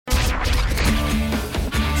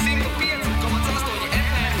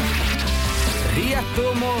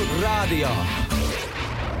Rietumu radio.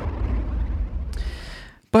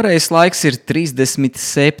 Pareizs laiks ir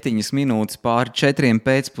 37 minūtes pāri 4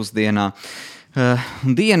 pēcpusdienā.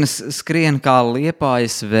 Dienas skrien kā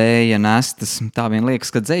Liepājas vēja nestas. Tā vien liekas,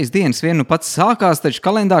 ka dzejas dienas vien nu pats sākās, taču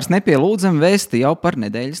kalendārs nepielūdzami vēsti jau par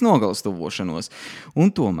nedēļas nogalas tuvošanos.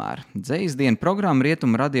 Un tomēr dzejas dienu programma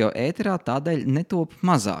Rietumu radio ēterā tādēļ netop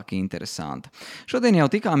mazāk interesanta. Šodien jau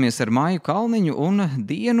tikāmies ar Māju Kalniņu un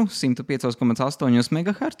dienu 105,8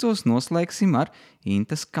 MHz noslēgsim ar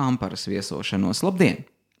Intas Kamparas viesošanos. Labdien!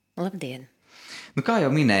 Labdien! Nu, kā jau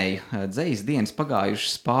minēju, dzejas dienas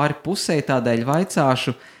pagājušas pāri pusē, tādēļ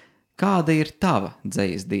vaicāšu, kāda ir tava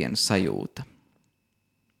dzejas dienu sajūta?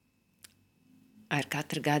 Ar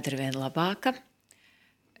katru gadu ir vien labāka.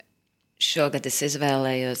 Šogad es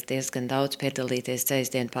izvēlējos diezgan daudz piedalīties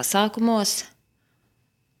dzejas dienu pasākumos.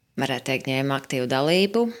 Varētu teikt, ņēmu aktīvu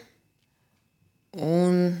dalību.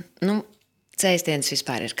 Un, dzejas dienas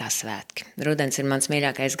vispār ir kā svētki. Rudens ir mans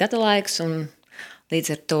mīļākais gada laiks, un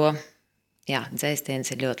līdz ar to dzejas dienas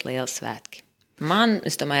ir ļoti lieli svētki. Man,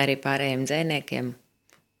 es domāju, arī pārējiem dzejniekiem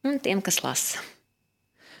un tiem, kas lasa.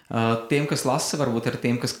 Tiem, kas lasa, varbūt ar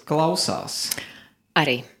tiem, kas klausās.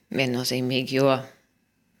 Arī viennozīmīgi, jo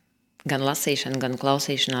gan lasīšana, gan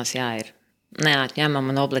klausīšanās ir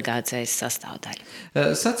neatņemama un obligāta dzejas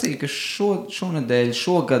sastāvdaļa. Sacīja, ka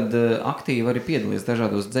šogad aktīvi arī piedalījies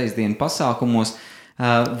dažādos dzejas dienu pasākumos.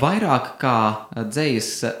 Vairāk kā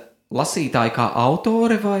dzejas lasītāji kā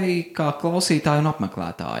autore vai kā klausītāji un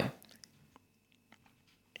apmeklētāji?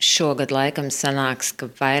 Šogad laikam sanāks, ka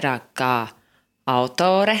vairāk kā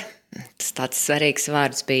autore. Tas tāds svarīgs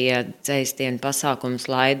vārds bija dzejas dienu pasākums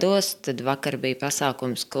Laidos, tad vakar bija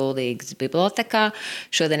pasākums Kuldīgas bibliotekā.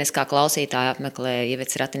 Šodien es kā klausītāja apmeklēju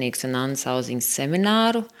Ievetes Ratinīgas un Annas Auziņas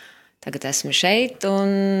semināru. Tagad esmu šeit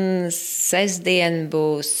un sestdien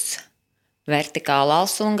būs vertikāli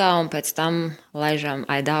Alsungā, un pēc tam laižam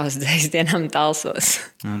aidā uz dzejas dienām Talsos.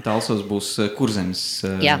 Talsos būs Kurzemes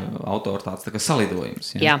autora tāds tā kā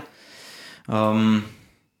salidojums. Jā.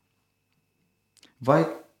 Vai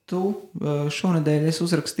tu šonedēļ esi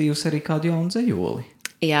uzrakstījusi arī kādu jaunu dzejoli?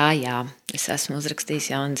 Jā, es esmu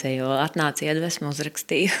uzrakstījis jaunu dzejoli. Atnāca iedvesma,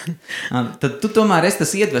 uzrakstīju. Tad tu tomēr esi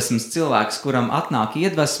tas iedvesmas cilvēks, kuram atnāk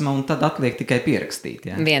iedvesma, un tad atliek tikai pierakstīt,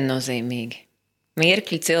 jā? Viennozīmīgi.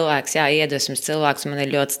 Mirkļi cilvēks, iedvesmas cilvēks, man ir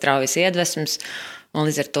ļoti straujas iedvesmas, un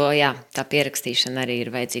līdz ar to, tā pierakstīšana arī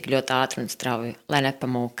ir vajadzīga ļoti ātri un strauji, lai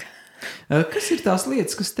nepamūk. Kas ir tās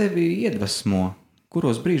lietas, kas tevi iedvesmo?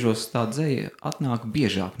 Kuros brīžos tā dzeja atnāk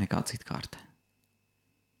biežāk nekā citkārt?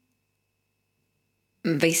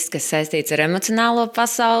 Viss, kas saistīts ar emocionālo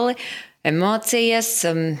pasauli, emocijas,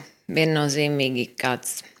 viennozīmīgi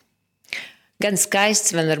kāds gan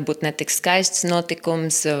skaists, gan varbūt netik skaists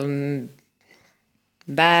notikums,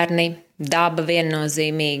 bērni, daba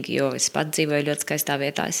viennozīmīgi, jo es pat dzīvoju ļoti skaistā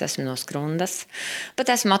vietā, es esmu no Skrundas, bet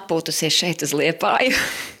esmu atpūtusies šeit uz Liepāju.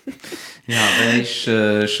 Jā, vējš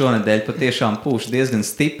šonedēļ patiešām pūš diezgan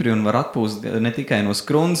stipri un var atpūst ne tikai no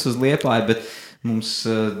Skrundas uz Liepāju, bet mums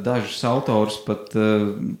dažus autorus pat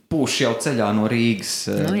pūš jau ceļā no Rīgas,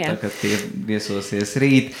 tā kā tie viesosies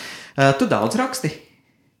rīt. Tu daudz raksti?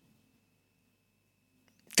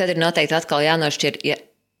 Tad ir noteikti atkal jānošķir,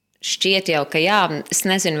 šķiet jau, ka es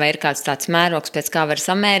nezinu, vai ir kāds tāds mērogs, pēc kā var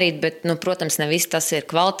samērīt, bet, protams, ne viss tas ir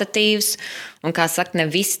kvalitatīvs, un, kā saka, ne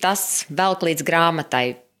viss tas velk līdz grāmatai,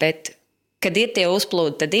 bet, kad ir tie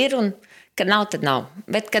uzplūdi, tad ir, un kad nav, tad nav.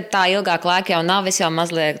 Bet, kad tā ilgāk laika jau nav, es jau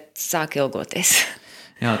mazliet sāku ilgoties.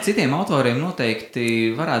 Jā, citiem autoriem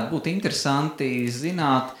noteikti varētu būt interesanti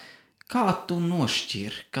zināt, kā tu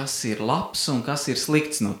nošķir, kas ir labs un kas ir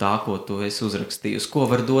slikts no tā, ko tu esi uzrakstījusi, ko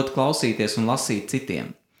var dot klausīties un lasīt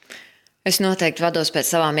citiem. Es noteikti vados pēc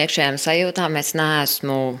savām iekšējām sajūtām. Es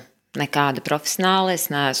neesmu nekāda profesionāla,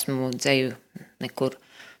 es neesmu dzeju nekur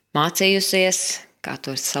mācījusies, kā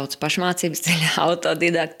to sauc pašmācības ceļā,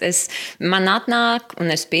 autodidakte. Man atnāk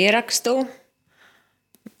un es pierakstu.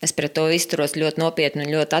 Es pret to izturos ļoti nopietni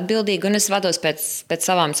un ļoti atbildīgi, un es vados pēc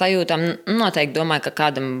savām sajūtām. Noteikti domāju, ka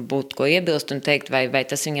kādam būtu ko iebilst un teikt, vai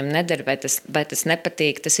tas viņam neder, vai tas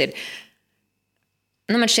nepatīk. Tas ir.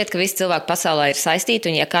 Man šķiet, ka visi cilvēki pasaulē ir saistīti,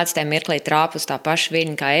 un ja kāds tajā mirklī trāp uz tā paša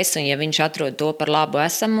viļņa kā es, un ja viņš atrod to par labu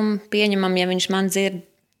esam un pieņemam, ja viņš man dzird,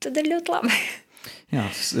 tad ir ļoti labi. Jā,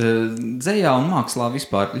 dzejā un mākslā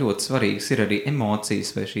vispār ļoti svarīgas ir arī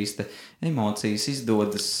emocijas, vai šīs te emocijas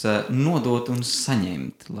izdodas nodot un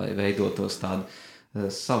saņemt, lai veidotos tāda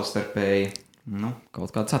savstarpēji,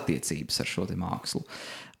 kaut kādas attiecības ar šo te mākslu.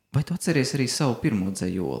 Vai tu atceries arī savu pirmo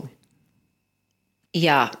dzejoli?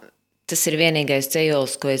 Jā, tas ir vienīgais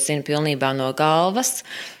dzejolis, ko es zinu pilnībā no galvas,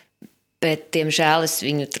 bet, diemžēl, es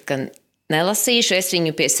viņu nelasīšu, es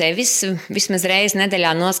viņu pie sevis vismaz reizi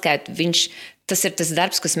nedēļā noskaitu. Tas ir tas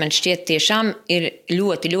darbs, kas man šķiet tiešām ir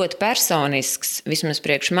ļoti, ļoti personisks, vismaz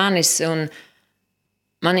priekš manis, un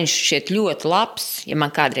man viņš šķiet ļoti labs. Ja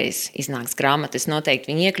man kādreiz iznāks grāmata, es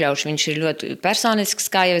noteikti viņu iekļaušu. Viņš ir ļoti personisks,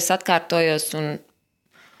 kā jau es atkārtojos,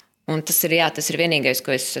 un tas ir vienīgais,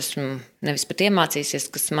 ko es esmu nevis pat iemācījusies,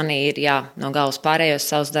 kas manī ir, no galvas pārējos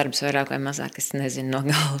savus darbus vairāk vai mazāk, es nezinu no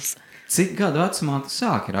galvas. Cik gadu vecumā tu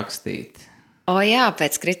sāki rakstīt?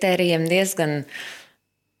 Pēc kritērijiem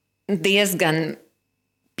diezgan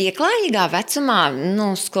pieklājīgā vecumā.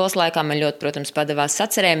 Skolas laikā man ļoti, protams, padevās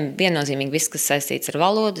sacerēm. Viennozīmīgi viss, kas saistīts ar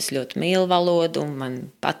valodu. Es ļoti mīlu valodu,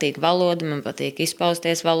 man patīk valoda, man patīk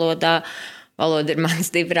izpausties valodā. Valoda ir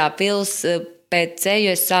mans stiprā pils. Pēc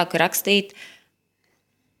dzeju es sāku rakstīt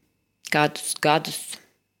kādus gadus,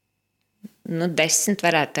 10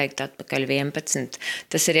 varētu teikt atpakaļ, 11.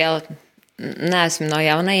 Tas ir jau, neesmu no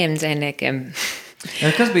jaunajiem dzejniekiem.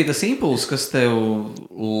 Kas bija tas impulss, kas tev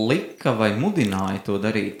lika vai mudināja to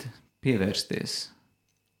darīt, pievērsties?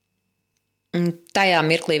 Tajā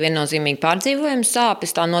mirklī viennozīmīgi pārdzīvojuma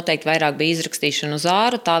sāpes, tā noteikti vairāk bija izrakstīšana uz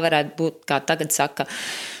āru, tā varētu būt, kā tagad saka,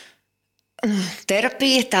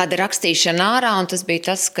 terapija, tāda rakstīšana ārā, un tas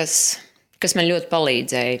bija tas, kas man ļoti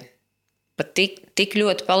palīdzēja. Pat tik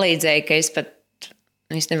ļoti palīdzēja, ka es pat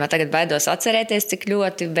īstenībā tagad baidos atcerēties, cik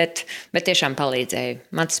ļoti, bet tiešām palīdzēja.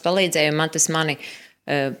 Man tas palīdzēja, un man tas mani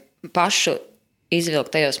pašu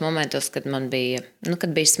izvilkt tajos momentos, kad man bija,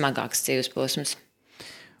 kad bija smagāks dzīves posms.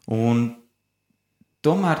 Un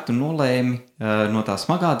tomēr tu nolēmi no tā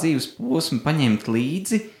smagā dzīves posma paņemt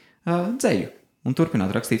līdzi dzeju un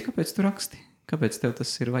turpināt rakstīt. Kāpēc tu raksti? Kāpēc tev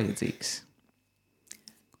tas ir vajadzīgs?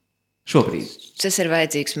 Šobrīd. Tas ir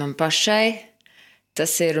vajadzīgs man pašai.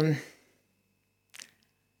 Tas ir...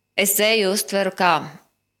 Es dzeju uztveru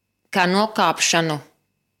kā nokāpšanu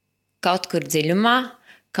kaut kur dziļumā,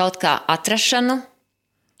 kaut kā atrašanu,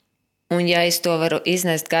 un ja es to varu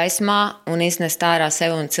iznest gaismā un iznest ārā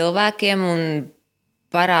sev un cilvēkiem un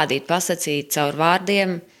parādīt, pasacīt caur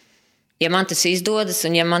vārdiem, ja man tas izdodas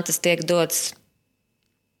un ja man tas tiek dots,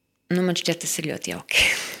 man šķiet, tas ir ļoti jauki.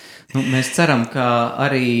 Mēs ceram, ka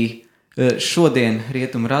arī šodien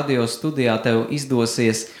Rietumu radio studijā tev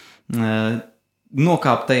izdosies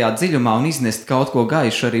nokāpt tajā dziļumā un iznest kaut ko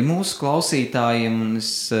gaišu arī mūsu klausītājiem. Un es,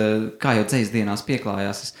 kā jau dzejas dienās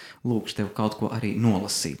pieklājās, es lūkšu tev kaut ko arī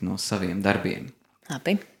nolasīt no saviem darbiem.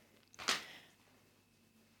 Labi.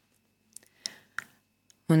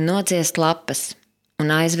 Un nodziest lapas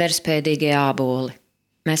un aizvers pēdīgie āboli.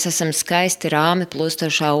 Mēs esam skaisti rāmi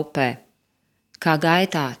plūstošā upē. Kā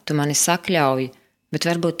gaitā tu mani sakļauji, bet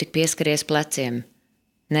varbūt tik pieskaries pleciem.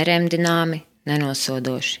 Neremdināmi,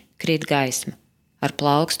 nenosodoši, krīt gaisma. Ar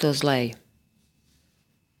plaukstu uz leju.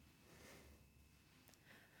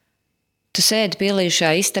 Tu sēdi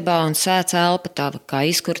pielījušā istabā un sēc elpa tava, kā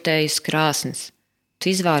izkurtējas krāsnes.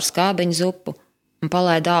 Tu izvāri skābeņu zupu un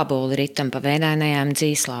palaid āboli ritam pa vēdainajām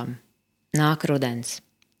dzīslām. Nāk rudens.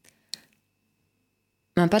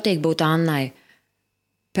 Man patīk būt Annai.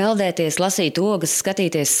 Peldēties, lasīt ogas,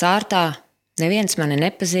 skatīties sārtā. Neviens mani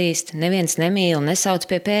nepazīst, neviens nemīl, nesauc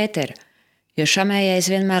pie Pētera. Jo šamējais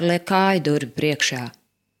vienmēr liek kāju durvi priekšā.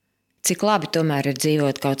 Cik labi tomēr ir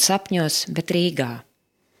dzīvot kaut sapņos, bet Rīgā.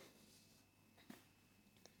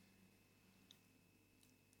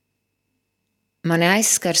 Mani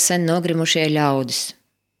aizskar sen nogrimušie ļaudis.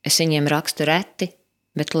 Es viņiem rakstu reti,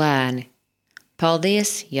 bet lēni.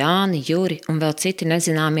 Paldies, Jāni, Juri un vēl citi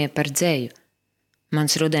nezināmie par dzeju.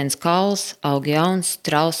 Mans rudens kauls aug jauns,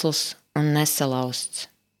 trausls un nesalausts.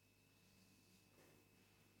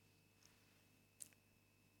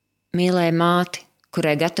 Mīlēju māti,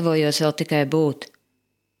 kurai gatavojos vēl tikai būt.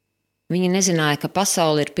 Viņa nezināja, ka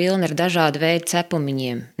pasaule ir pilna ar dažādu veidu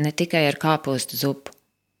cepumiņiem, ne tikai ar kāpostu zupu.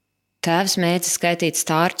 Tēvs mēdza skaitīt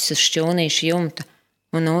stārķus uz šķūnīšu jumta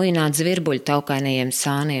un ujināt zvirbuļu taukainajiem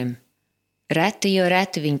sāniem. Reti, jo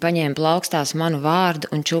reti viņi paņēma plaukstās manu vārdu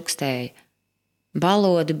un čukstēja.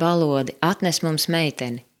 Balodi, balodi, atnes mums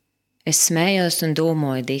meiteni. Es smējos un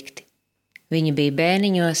dūmoju dikti. Viņi bija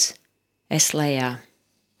bēniņos, es lejā.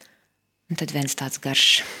 Un tad viens tāds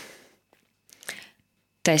garš.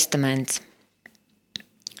 Testaments.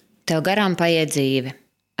 Tev garām paiet dzīve,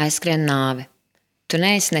 aizskrien nāve. Tu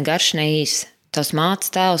neesi ne garš, ne īs. Tavs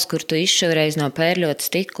mātes tēls, kur tu izšureiz no pērļota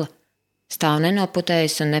stikla, stāv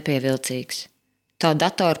nenoputējis un nepievilcīgs. Tavu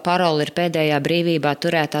datoru paroli ir pēdējā brīvībā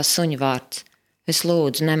turētā suņa vārds. Es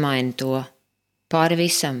lūdzu, nemaini to. Pāri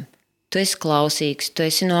visam. Tu esi klausīgs, tu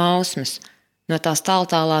esi no ausmas. No tās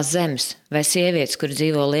tāltālās zemes, vai sievietes, kur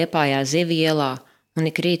dzīvo Liepājā Zivju ielā un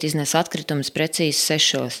ik rīt iznes atkritumus precīzi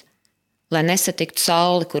 6. lai nesatiktu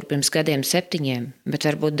sauli, kur pirms gadiem 7, bet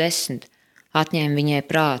varbūt 10, atņēma viņai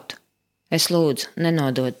prātu. Es lūdzu,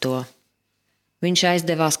 nenodod to. Viņš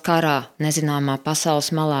aizdevās karā, nezināmā pasaules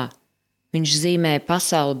malā. Viņš zīmēja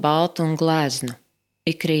pasauli baltu un gleznu.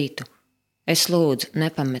 Ik rītu. Es lūdzu,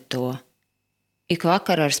 nepamet to. Ik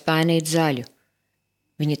vakaru ar spainīt zaļu.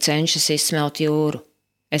 Viņa cenšas izsmelt jūru.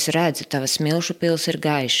 Es redzu, tava smilšu pils ir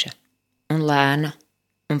gaiša, un lēna,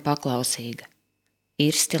 un paklausīga.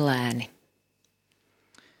 Irsti lēni.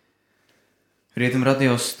 Rietumu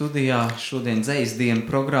radio studijā šodien dzejas dienu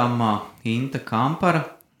programmā Inta Kampara.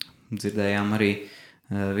 Dzirdējām arī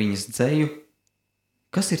viņas dzeju.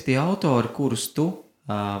 Kas ir tie autori, kurus tu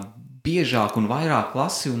biežāk un vairāk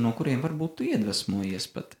lasi un no kuriem varbūt tu iedvesmojies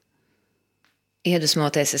pat?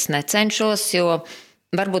 Iedvesmoties es necenšos, jo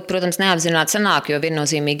varbūt, protams, neapzināti sanāk, jo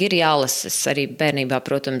viennozīmīgi ir jālasa. Es arī bērnībā,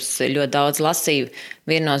 protams, ļoti daudz lasīju.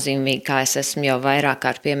 Viennozīmīgi, kā es esmu jau vairāk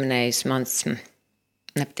kārt pieminējusi, mans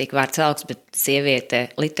nepatīk vārds augs, bet sieviete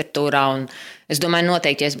literatūrā. Un es domāju,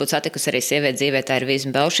 noteikti, ja es būtu satikusi arī sievieti dzīvē, tā ir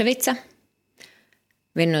Vīsma Belševica.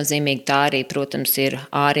 Viennozīmīgi tā arī, protams, ir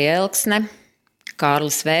Ārija Elksne,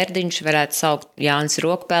 Kārlis Vērdiņš, varētu saukt Jānis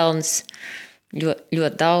Rokpelns.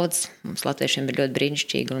 Ļoti daudz. Mums latviešiem ir ļoti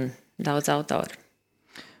brīnišķīgi un daudz autori.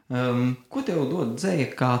 Ko tev dod dzeja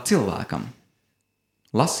kā cilvēkam?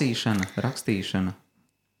 Lasīšana, rakstīšana?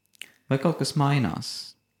 Vai kaut kas mainās?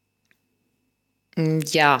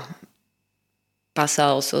 Jā,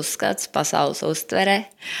 pasaules uzskats, pasaules uztvere.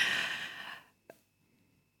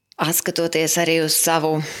 Atskatoties arī uz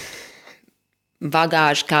savu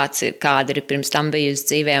bagāžu, kāda ir pirms tam bijusi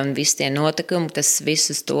dzīvē un visi tie notikumi, tas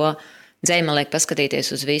visus to dzeja man liek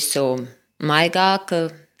paskatīties uz visu maigāk,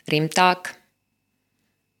 rimtāk,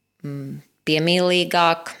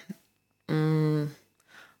 piemīlīgāk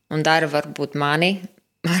un dara varbūt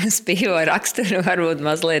manas pīvo raksturu varbūt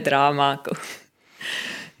mazliet rāmāku.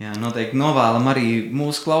 Jā, noteikti novēlam arī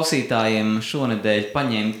mūsu klausītājiem šonedēļ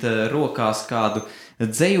paņemt rokās kādu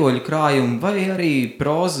dzejoļu krājumu vai arī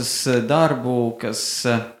prozas darbu, kas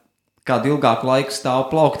kādu ilgāku laiku stāv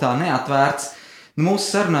plauktā neatvērts.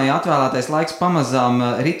 Mūsu sarunai atvēlētais laiks pamazām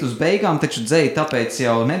rit uz beigām, taču dzeja tāpēc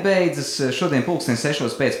jau nebeidzas. Šodien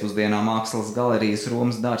 6:00 pēcpusdienā Mākslas galerijas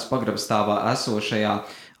Romas dārs pagrabstāvā esošajā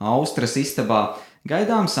Austras istabā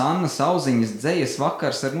gaidāms Annas Auziņas dzejas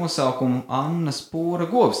vakars ar nosaukumu Annas Pūra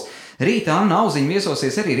govs. Rīt Anna Auziņa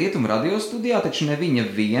viesosies arī Rietumu radio studijā, taču ne viņa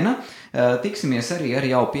viena. Tiksimies arī ar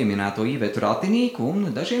jau pieminēto Ivetu Ratinīku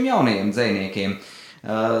un dažiem jaunajiem dzejniekiem.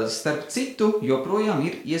 Starp citu, joprojām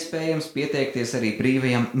ir iespējams pieteikties arī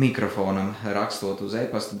brīvajam mikrofonam, rakstot uz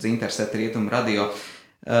e-pastu dzintars@Rietumu radio.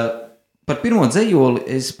 Par pirmo dzejoli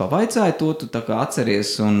es pavaicāju to, tu tā kā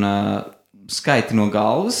atceries un skaiti no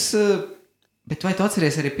galvas, bet vai tu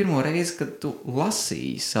atceries arī pirmo reizi, kad tu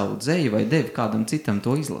lasīji savu dzeju vai devi kādam citam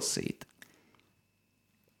to izlasīt?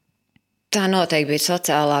 Tā noteikti bija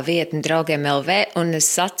sociālā vietne draugiem LV, un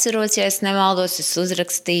es atceros, ja es nemaldos, es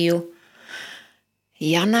uzrakstīju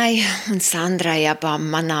Janai un Sandrai, abām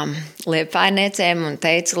manām liepainiecēm, un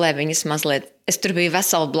teicu, lai viņas mazliet, es tur biju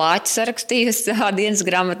veselu blāķu sarakstījusi dienas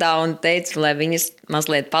grāmatā un teicu, lai viņas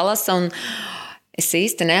mazliet palasa, un es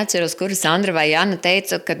īsti neatceros, kura Sandra vai Jana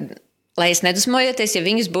teica, ka, lai es nedusmojoties, ja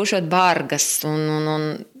viņas būšot bargas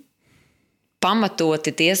un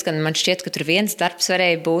pamatoti diezgan, man šķiet, ka tur viens darbs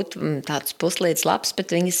varēja būt tāds puslīdz labs,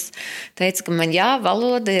 bet viņas teica, ka man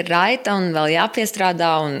valoda ir raita un vēl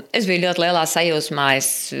jāpiestrādā, un es biju ļoti lielā sajūsmā,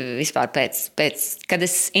 es vispār pēc, kad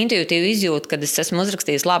es intuitīvi izjūtu, kad es esmu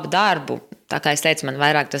uzrakstījis labu darbu, tā kā es teicu, man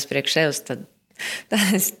vairāk tas priekš sevis,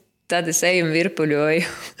 tad es eju un virpuļoju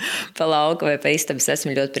pa lauku vai pa istabas,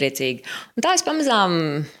 esmu ļoti priecīga. Un tā es pamazām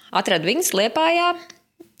atradu viņas Liepājā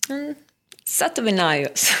un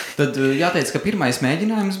satuvinājos. Tad jāteic, ka pirmais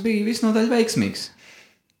mēģinājums bija visnotaļ veiksmīgs.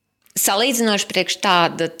 Salīdzinoši priekš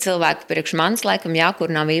tāda cilvēka priekš manis, laikam,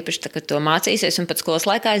 kur nav īpaši tā, ka to mācīsies, un pat skolas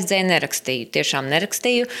laikā es dzeju nerakstīju. Tiešām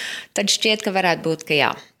nerakstīju, tad šķiet, ka varētu būt,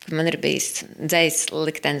 ka man ir bijis dzejas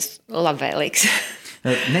liktenis labvēlīgs.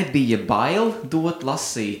 Nebija bail dot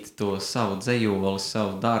lasīt to savu dzejoli,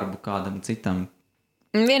 savu darbu kādam citam?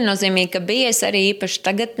 Viennozīmīgi, ka bija es arī īpaši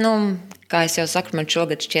tagad, kā es jau saku, man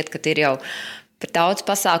šogad šķiet, ka ir jau par daudz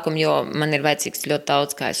pasākumu, jo man ir vajadzīgs ļoti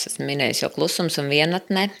daudz, kā es esmu minējis, jo klusums un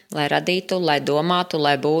vienatne, lai radītu, lai domātu,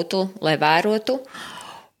 lai būtu, lai vērotu.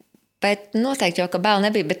 Bet noteikti jau, ka bail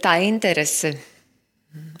nebija, bet tā interese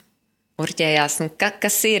urķējās.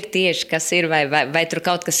 Kas ir tieši, kas ir, vai tur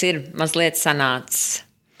kaut kas ir mazliet sanācis?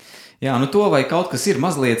 Jā, to vai kaut kas ir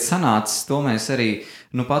mazliet sanācis, to mēs arī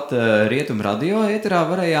pat Rietumu radio ēterā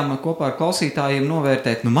varējām kopā ar klausītājiem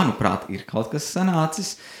novērtēt. Manuprāt, ir kaut kas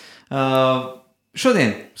sanācis. Šodien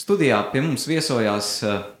studijā pie mums viesojās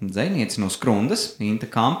dzejniece no Skrundas, Inta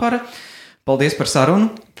Kampara. Paldies par sarunu.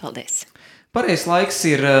 Paldies. Pareizais laiks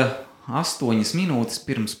ir 8 minūtes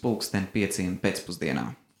pirms 5:00 pēcpusdienā.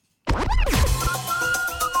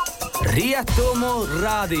 Rietumu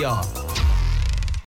radio.